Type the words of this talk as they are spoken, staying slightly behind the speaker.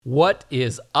What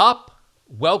is up?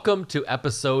 Welcome to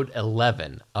episode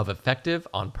 11 of Effective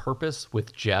on Purpose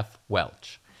with Jeff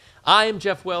Welch. I am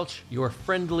Jeff Welch, your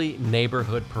friendly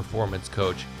neighborhood performance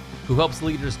coach who helps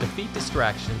leaders defeat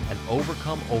distraction and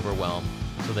overcome overwhelm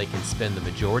so they can spend the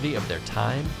majority of their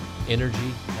time,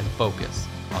 energy, and focus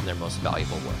on their most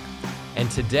valuable work.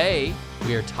 And today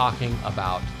we are talking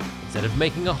about, instead of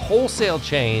making a wholesale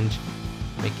change,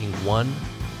 making one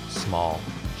small change.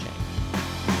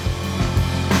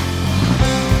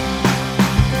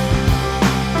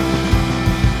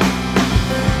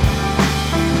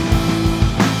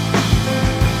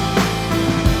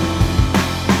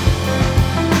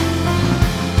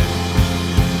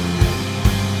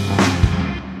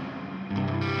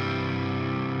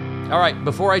 All right,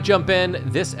 before I jump in,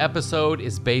 this episode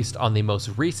is based on the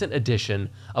most recent edition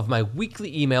of my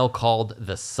weekly email called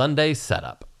The Sunday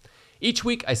Setup. Each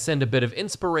week, I send a bit of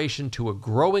inspiration to a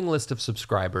growing list of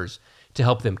subscribers to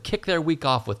help them kick their week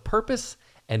off with purpose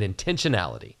and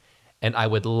intentionality. And I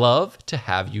would love to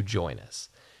have you join us.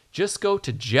 Just go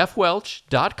to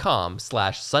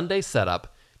jeffwelch.com/Sunday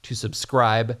Setup to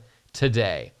subscribe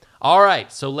today. All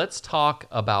right, so let's talk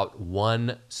about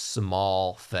one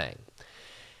small thing.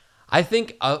 I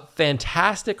think a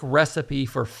fantastic recipe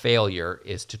for failure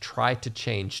is to try to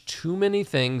change too many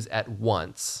things at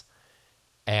once,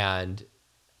 and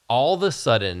all of a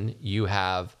sudden you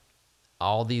have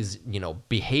all these,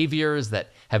 behaviors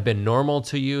that have been normal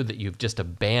to you that you've just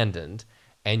abandoned,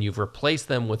 and you've replaced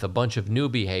them with a bunch of new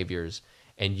behaviors,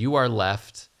 and you are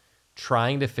left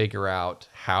trying to figure out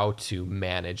how to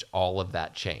manage all of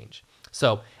that change.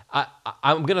 So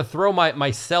I'm going to throw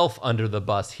myself under the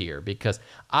bus here because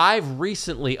I've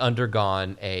recently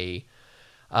undergone a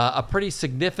pretty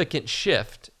significant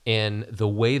shift in the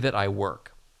way that I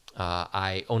work.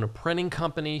 I own a printing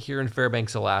company here in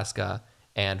Fairbanks, Alaska,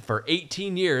 and for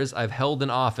 18 years I've held an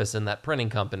office in that printing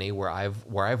company where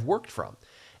I've worked from.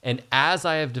 And as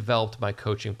I have developed my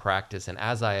coaching practice and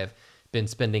as I have been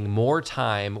spending more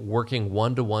time working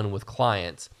one-to-one with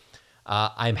clients,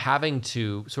 I'm having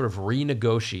to sort of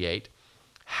renegotiate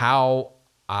how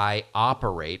I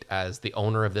operate as the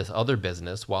owner of this other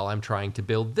business while I'm trying to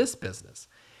build this business.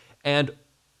 And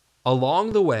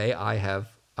along the way, I have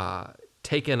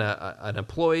taken an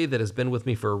employee that has been with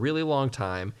me for a really long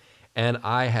time, and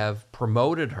I have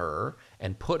promoted her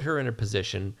and put her in a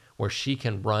position where she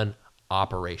can run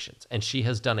operations. And she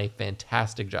has done a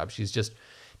fantastic job. She's just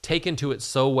taken to it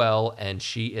so well, and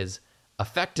she is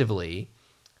effectively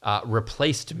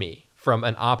replaced me from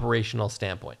an operational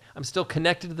standpoint. I'm still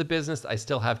connected to the business. I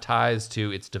still have ties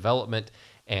to its development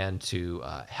and to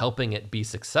helping it be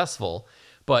successful.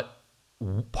 But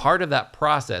part of that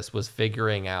process was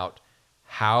figuring out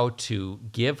how to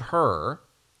give her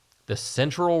the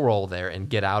central role there and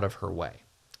get out of her way.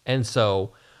 And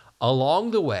so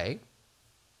along the way,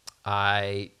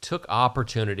 I took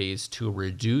opportunities to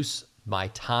reduce my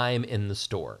time in the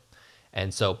store.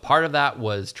 And so part of that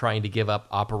was trying to give up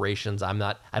operations. I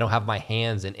don't have my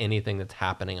hands in anything that's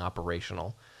happening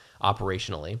operationally.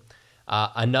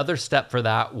 Another step for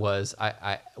that was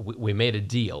we made a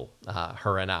deal,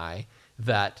 her and I,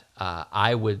 that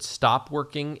I would stop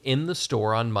working in the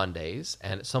store on Mondays,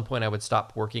 and at some point I would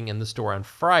stop working in the store on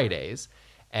Fridays.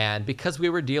 And because we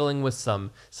were dealing with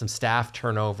some staff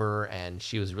turnover and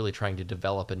she was really trying to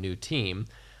develop a new team,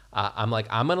 I'm like,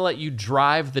 I'm going to let you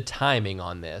drive the timing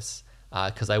on this.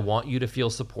 Because I want you to feel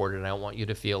supported and I don't want you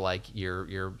to feel like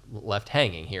you're left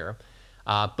hanging here.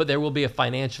 But there will be a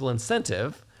financial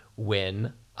incentive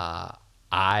when I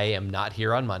am not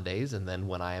here on Mondays and then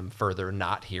when I am further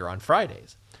not here on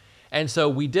Fridays. And so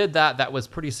we did that. That was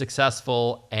pretty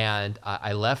successful. And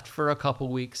I left for a couple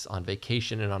weeks on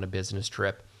vacation and on a business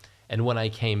trip. And when I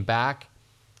came back,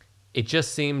 it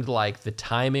just seemed like the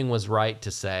timing was right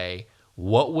to say,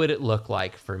 what would it look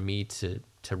like for me to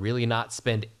really not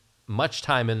spend much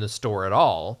time in the store at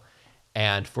all,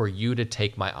 and for you to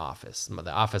take my office,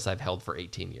 the office I've held for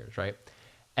 18 years, right?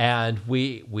 And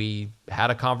we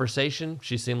had a conversation.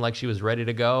 She seemed like she was ready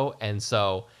to go. And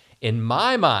so in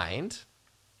my mind,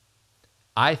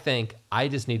 I think I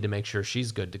just need to make sure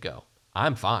she's good to go.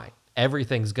 I'm fine.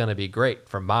 Everything's going to be great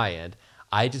from my end.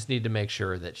 I just need to make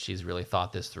sure that she's really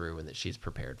thought this through and that she's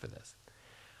prepared for this.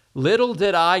 Little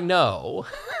did I know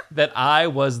that I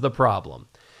was the problem.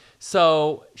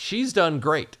 So she's done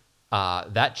great.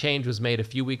 That change was made a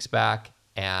few weeks back,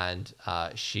 and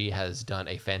she has done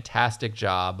a fantastic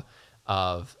job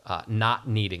of not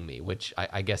needing me, which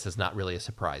I guess is not really a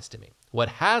surprise to me. What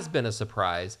has been a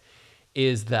surprise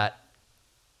is that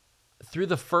through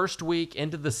the first week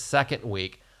into the second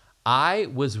week, I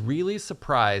was really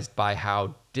surprised by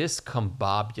how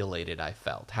discombobulated I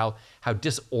felt, how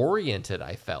disoriented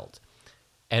I felt.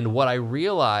 And what I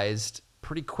realized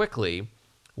pretty quickly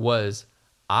was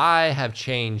I have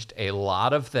changed a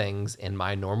lot of things in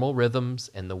my normal rhythms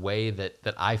and the way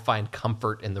that I find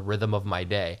comfort in the rhythm of my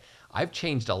day. I've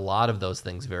changed a lot of those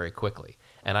things very quickly.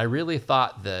 And I really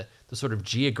thought the sort of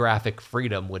geographic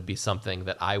freedom would be something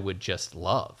that I would just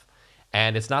love.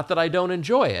 And it's not that I don't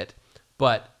enjoy it,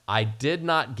 but I did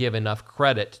not give enough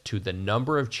credit to the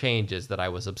number of changes that I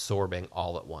was absorbing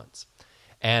all at once.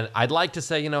 And I'd like to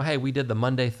say, hey, we did the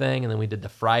Monday thing and then we did the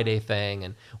Friday thing,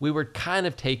 and we were kind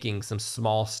of taking some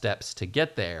small steps to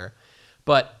get there.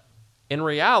 But in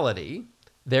reality,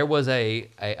 there was a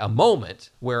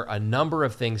moment where a number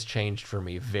of things changed for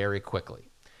me very quickly.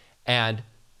 And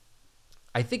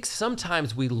I think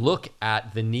sometimes we look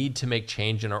at the need to make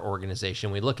change in our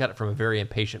organization. We look at it from a very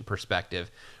impatient perspective,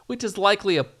 which is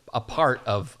likely a part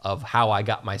of how I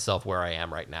got myself where I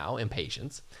am right now,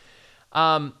 impatience.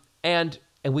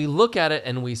 And we look at it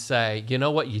and we say, you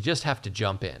know what? You just have to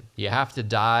jump in. You have to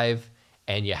dive,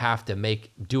 and you have to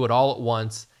do it all at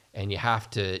once, and you have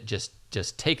to just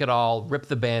take it all, rip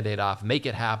the Band-Aid off, make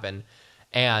it happen.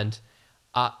 And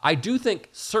I do think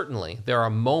certainly there are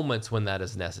moments when that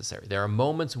is necessary. There are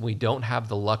moments when we don't have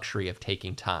the luxury of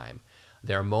taking time.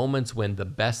 There are moments when the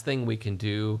best thing we can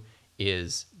do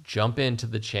is jump into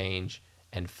the change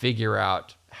and figure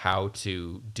out how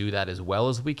to do that as well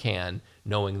as we can,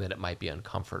 knowing that it might be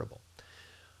uncomfortable.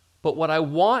 But what I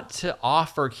want to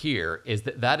offer here is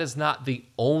that is not the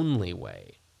only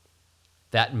way.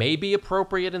 That may be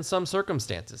appropriate in some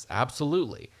circumstances,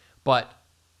 absolutely. But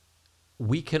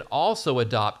we can also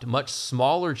adopt much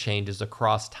smaller changes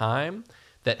across time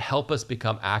that help us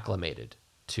become acclimated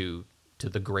to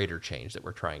the greater change that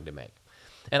we're trying to make.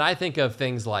 And I think of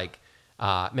things like,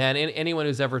 anyone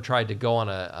who's ever tried to go on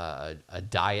a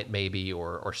diet maybe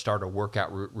or start a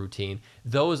workout routine,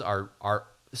 those are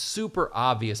super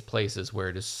obvious places where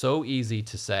it is so easy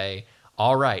to say,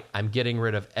 all right, I'm getting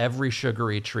rid of every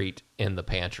sugary treat in the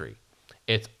pantry.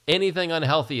 It's anything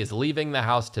unhealthy is leaving the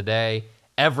house today.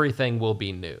 Everything will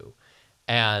be new.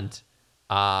 And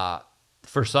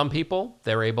for some people,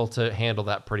 they're able to handle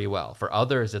that pretty well. For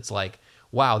others, it's like,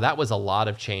 wow, that was a lot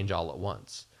of change all at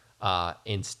once.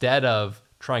 Instead of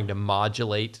trying to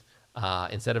modulate,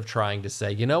 instead of trying to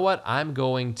say, you know what, I'm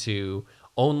going to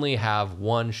only have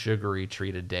one sugary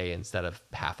treat a day instead of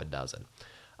half a dozen.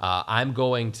 I'm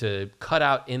going to cut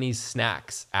out any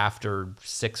snacks after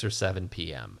 6 or 7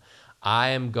 p.m. I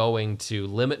am going to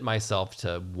limit myself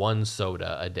to one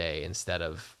soda a day instead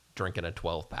of drinking a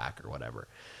 12-pack or whatever.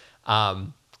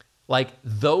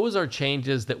 Those are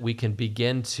changes that we can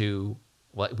begin to,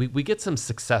 we get some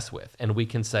success with, and we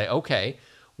can say, okay,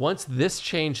 once this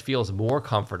change feels more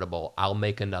comfortable, I'll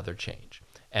make another change.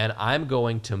 And I'm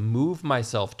going to move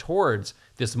myself towards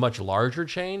this much larger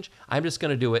change. I'm just going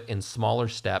to do it in smaller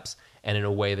steps and in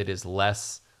a way that is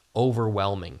less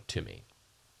overwhelming to me.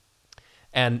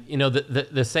 And,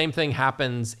 the same thing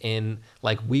happens in,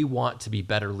 we want to be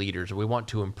better leaders, or we want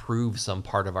to improve some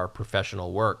part of our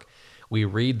professional work. We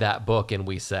read that book and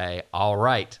we say, all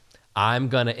right, I'm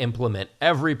going to implement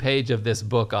every page of this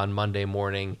book on Monday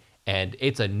morning, and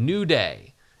it's a new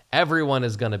day. Everyone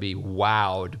is going to be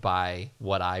wowed by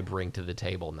what I bring to the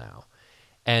table now.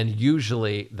 And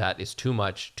usually that is too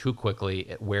much, too quickly.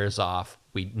 It wears off.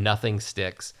 Nothing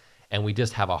sticks, and we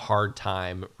just have a hard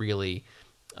time really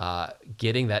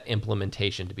getting that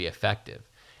implementation to be effective.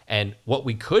 And what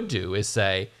we could do is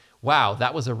say, wow,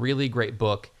 that was a really great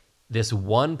book. This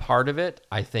one part of it,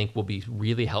 I think, will be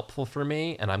really helpful for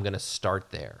me, and I'm going to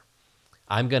start there.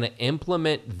 I'm going to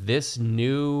implement this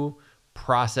new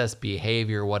process,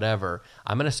 behavior, whatever.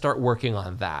 I'm going to start working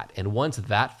on that. And once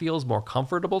that feels more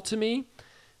comfortable to me,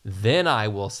 then I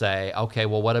will say, okay,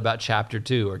 well, what about chapter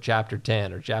 2 or chapter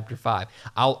 10 or chapter 5?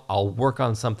 I'll work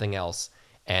on something else.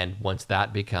 And once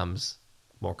that becomes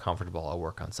more comfortable, I'll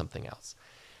work on something else.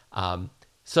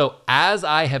 So as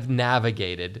I have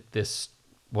navigated this,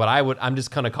 I'm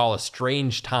just going to call a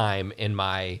strange time in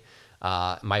my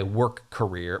my work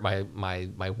career,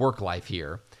 my work life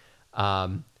here.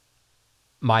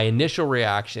 My initial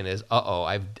reaction is,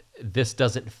 this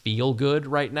doesn't feel good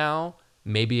right now.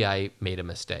 Maybe I made a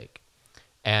mistake.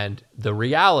 And the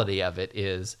reality of it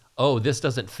is, this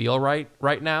doesn't feel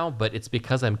right now, but it's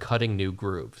because I'm cutting new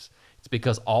grooves. It's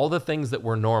because all the things that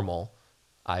were normal,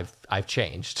 I've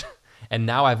changed. And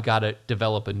now I've got to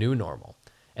develop a new normal.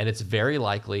 And it's very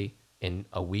likely in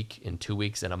a week, in 2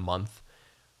 weeks, in a month,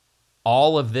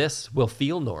 all of this will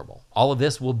feel normal. All of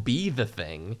this will be the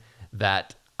thing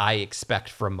that I expect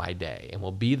from my day and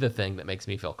will be the thing that makes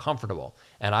me feel comfortable.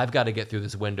 And I've got to get through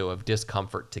this window of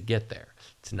discomfort to get there.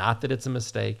 It's not that it's a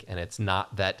mistake, and it's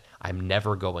not that I'm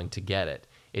never going to get it.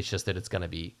 It's just that it's going to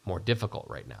be more difficult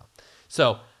right now.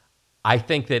 So I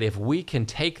think that if we can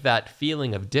take that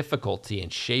feeling of difficulty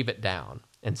and shave it down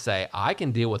and say, I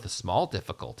can deal with a small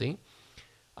difficulty,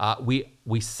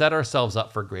 we set ourselves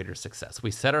up for greater success.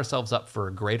 We set ourselves up for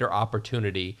a greater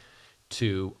opportunity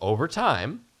to, over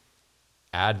time,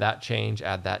 add that change,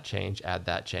 add that change, add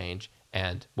that change.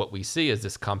 And what we see is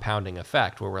this compounding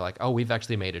effect where we're like, oh, we've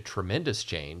actually made a tremendous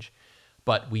change,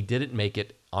 but we didn't make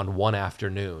it on one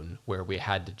afternoon where we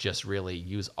had to just really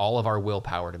use all of our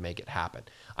willpower to make it happen.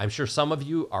 I'm sure some of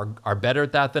you are better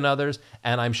at that than others,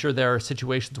 and I'm sure there are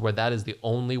situations where that is the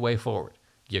only way forward.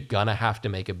 You're gonna have to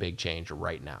make a big change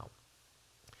right now.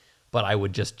 But I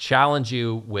would just challenge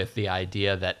you with the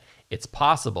idea that it's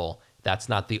possible. That's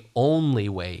not the only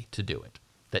way to do it.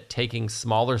 That taking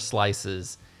smaller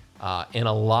slices in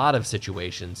a lot of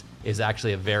situations is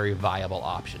actually a very viable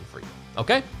option for you.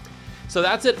 Okay? So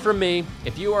that's it from me.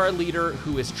 If you are a leader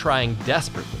who is trying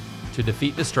desperately to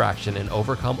defeat distraction and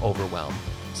overcome overwhelm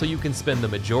so you can spend the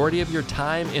majority of your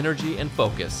time, energy, and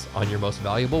focus on your most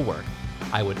valuable work,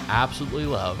 I would absolutely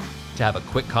love to have a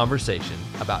quick conversation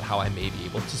about how I may be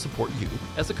able to support you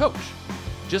as a coach.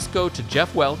 Just go to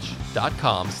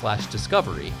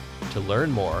jeffwelch.com/discovery to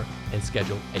learn more and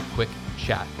schedule a quick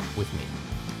chat with me.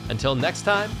 Until next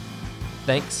time,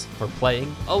 thanks for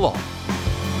playing along.